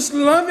not just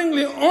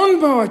lovingly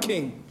owned by our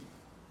King.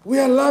 We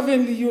are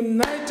lovingly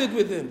united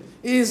with him.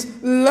 He is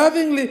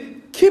lovingly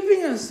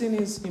keeping us in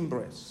his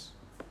embrace.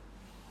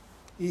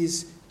 He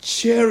is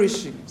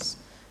cherishing us,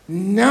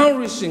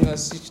 nourishing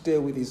us each day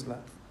with his love.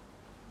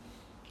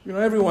 You know,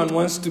 everyone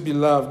wants to be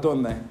loved,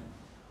 don't they?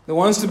 They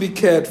want to be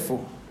cared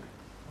for.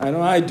 I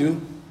know I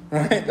do,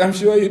 right? I'm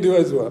sure you do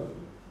as well.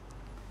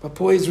 But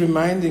Paul is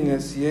reminding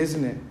us here,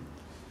 isn't it,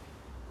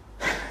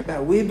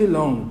 that we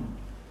belong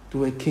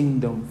to a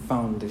kingdom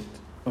founded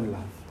on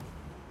love.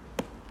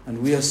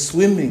 And we are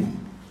swimming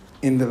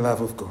in the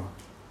love of God.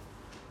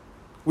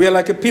 We are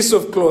like a piece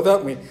of cloth,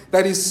 aren't we,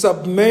 that is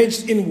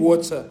submerged in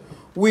water.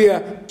 We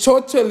are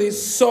totally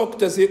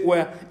soaked, as it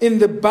were, in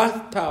the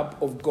bathtub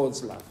of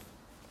God's love.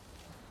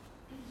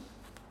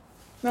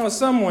 Now,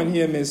 someone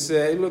here may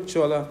say, "Look,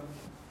 Chola,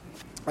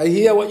 I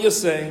hear what you're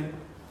saying,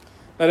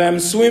 that I'm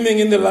swimming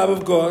in the love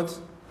of God.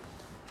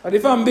 But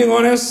if I'm being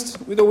honest,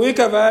 with the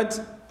week I've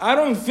had, I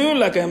don't feel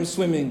like I'm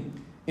swimming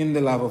in the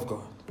love of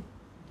God.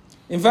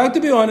 In fact, to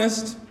be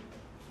honest,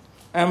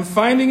 I'm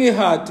finding it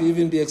hard to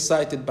even be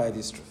excited by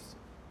this truth.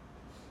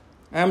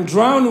 I'm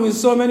drowning with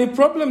so many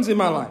problems in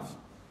my life.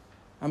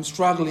 I'm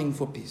struggling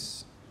for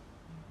peace."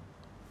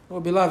 Oh,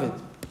 beloved,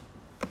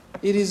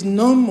 it is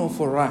normal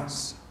for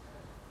us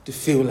to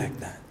feel like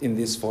that in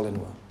this fallen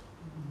world,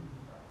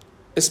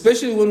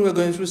 especially when we're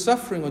going through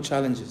suffering or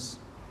challenges.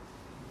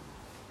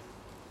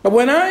 But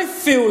when I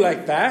feel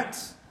like that,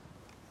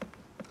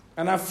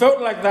 and I've felt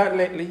like that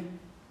lately,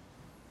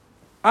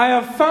 I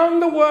have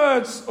found the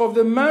words of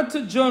the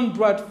martyr John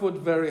Bradford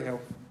very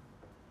helpful.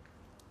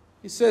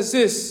 He says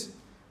this: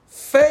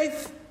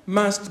 "Faith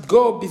must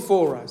go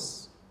before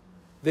us,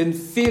 then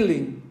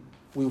feeling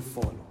will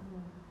follow."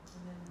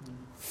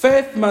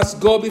 Faith must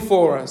go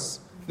before us,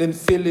 then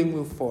feeling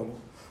will follow.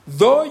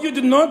 Though you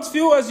do not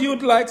feel as you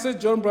would like,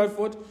 says John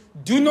Bradford,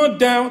 do not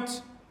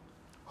doubt.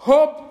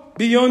 Hope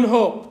beyond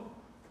hope,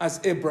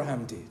 as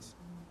Abraham did.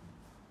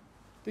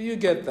 Do you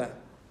get that?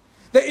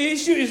 The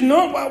issue is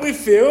not what we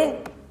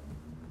feel.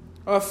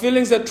 Our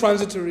feelings are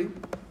transitory.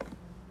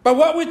 But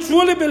what we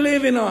truly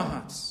believe in our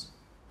hearts.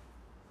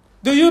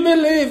 Do you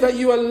believe that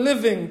you are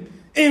living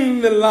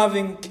in the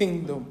loving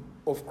kingdom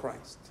of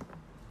Christ?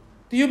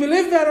 Do you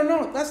believe that or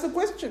not? That's the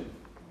question.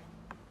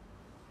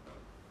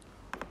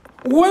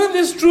 Whether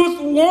this truth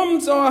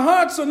warms our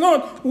hearts or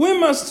not, we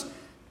must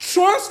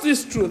trust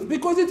this truth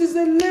because it is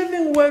the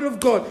living word of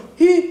God.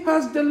 He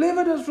has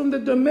delivered us from the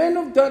domain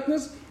of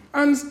darkness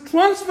and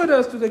transferred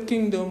us to the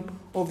kingdom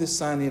of the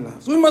Son he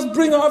loves. We must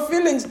bring our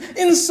feelings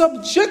in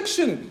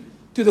subjection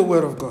to the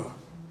word of God.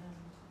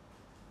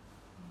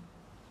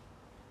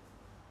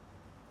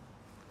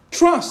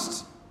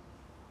 Trust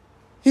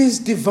his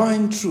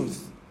divine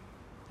truth,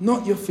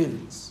 not your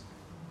feelings.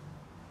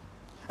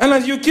 And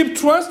as you keep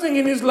trusting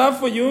in his love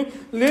for you,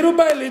 little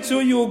by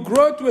little, you will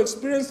grow to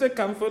experience the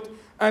comfort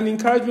and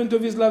encouragement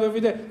of his love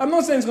every day. I'm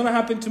not saying it's going to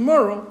happen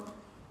tomorrow,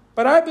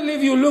 but I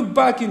believe you look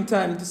back in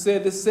time to say,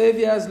 the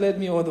Savior has led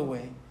me all the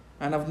way,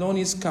 and I've known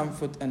his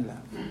comfort and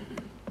love.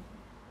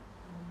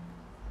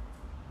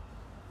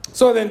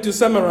 So then, to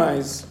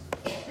summarize,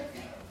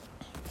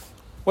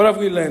 what have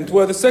we learned?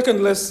 Well, the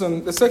second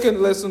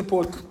lesson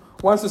Paul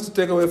wants us to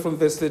take away from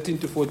verse 13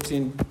 to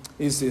 14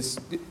 is this.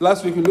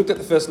 Last week we looked at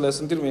the first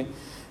lesson, didn't we?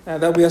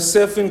 That we are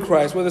safe in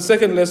Christ. Well, the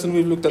second lesson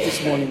we looked at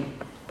this morning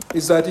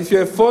is that if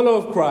you're a follower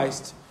of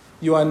Christ,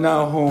 you are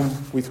now home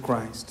with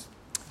Christ.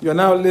 You are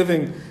now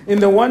living in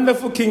the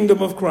wonderful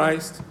kingdom of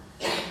Christ.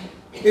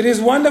 It is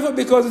wonderful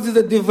because it is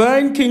a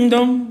divine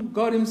kingdom.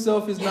 God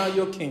himself is now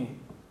your king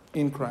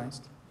in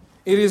Christ.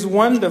 It is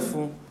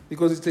wonderful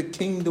because it's a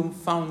kingdom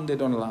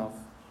founded on love.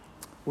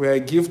 We are a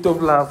gift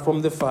of love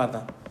from the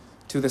Father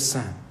to the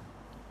Son.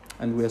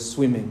 And we are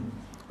swimming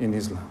in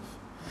his love.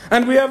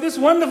 And we have this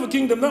wonderful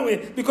kingdom, don't we?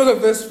 Because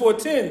of verse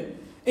 14.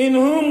 In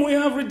whom we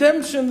have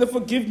redemption, the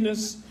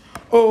forgiveness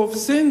of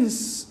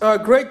sins. Our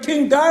great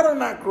King died on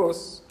that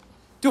cross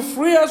to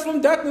free us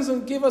from darkness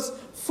and give us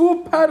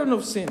full pardon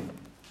of sin.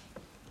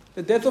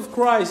 The death of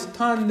Christ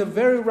turned the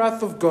very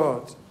wrath of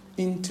God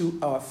into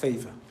our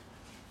favor.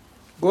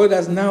 God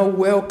has now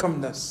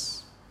welcomed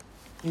us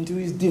into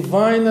his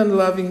divine and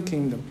loving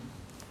kingdom,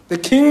 the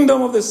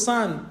kingdom of the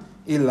Son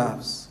he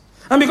loves.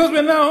 And because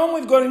we're now home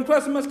with God in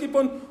Christ, we must keep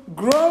on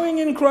growing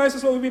in Christ.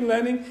 That's what we've been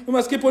learning. We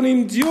must keep on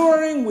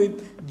enduring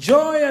with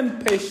joy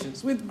and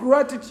patience, with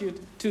gratitude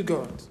to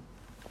God.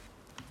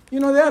 You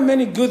know, there are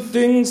many good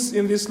things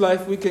in this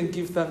life we can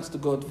give thanks to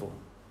God for.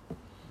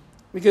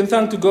 We can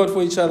thank to God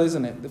for each other,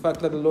 isn't it? The fact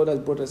that the Lord has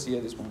brought us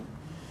here this morning.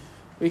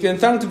 We can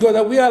thank to God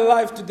that we are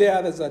alive today,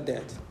 others are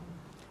dead.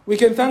 We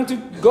can thank to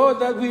God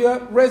that we are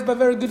raised by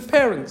very good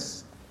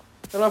parents,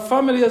 that our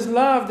family has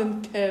loved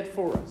and cared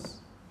for us.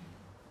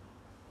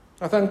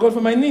 I thank God for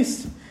my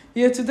niece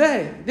here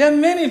today. There are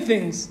many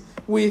things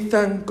we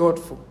thank God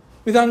for.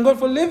 We thank God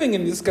for living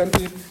in this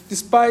country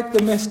despite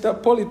the messed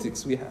up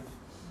politics we have.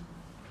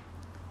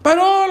 But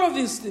all of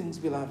these things,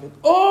 beloved,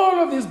 all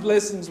of these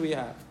blessings we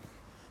have,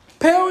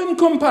 pale in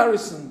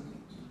comparison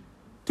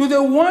to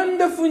the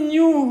wonderful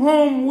new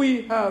home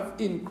we have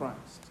in Christ.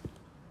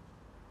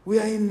 We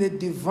are in the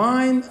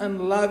divine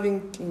and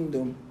loving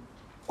kingdom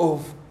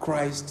of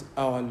Christ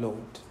our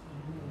Lord.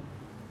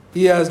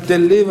 He has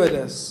delivered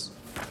us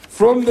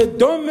from the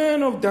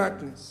domain of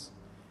darkness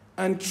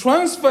and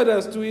transferred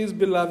us to his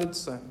beloved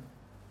Son,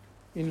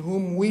 in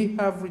whom we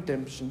have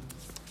redemption,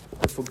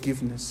 the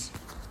forgiveness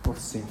of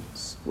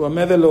sins. Well,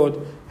 may the Lord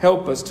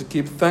help us to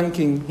keep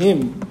thanking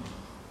him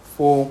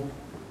for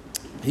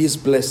his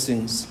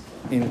blessings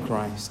in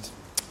Christ.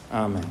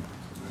 Amen.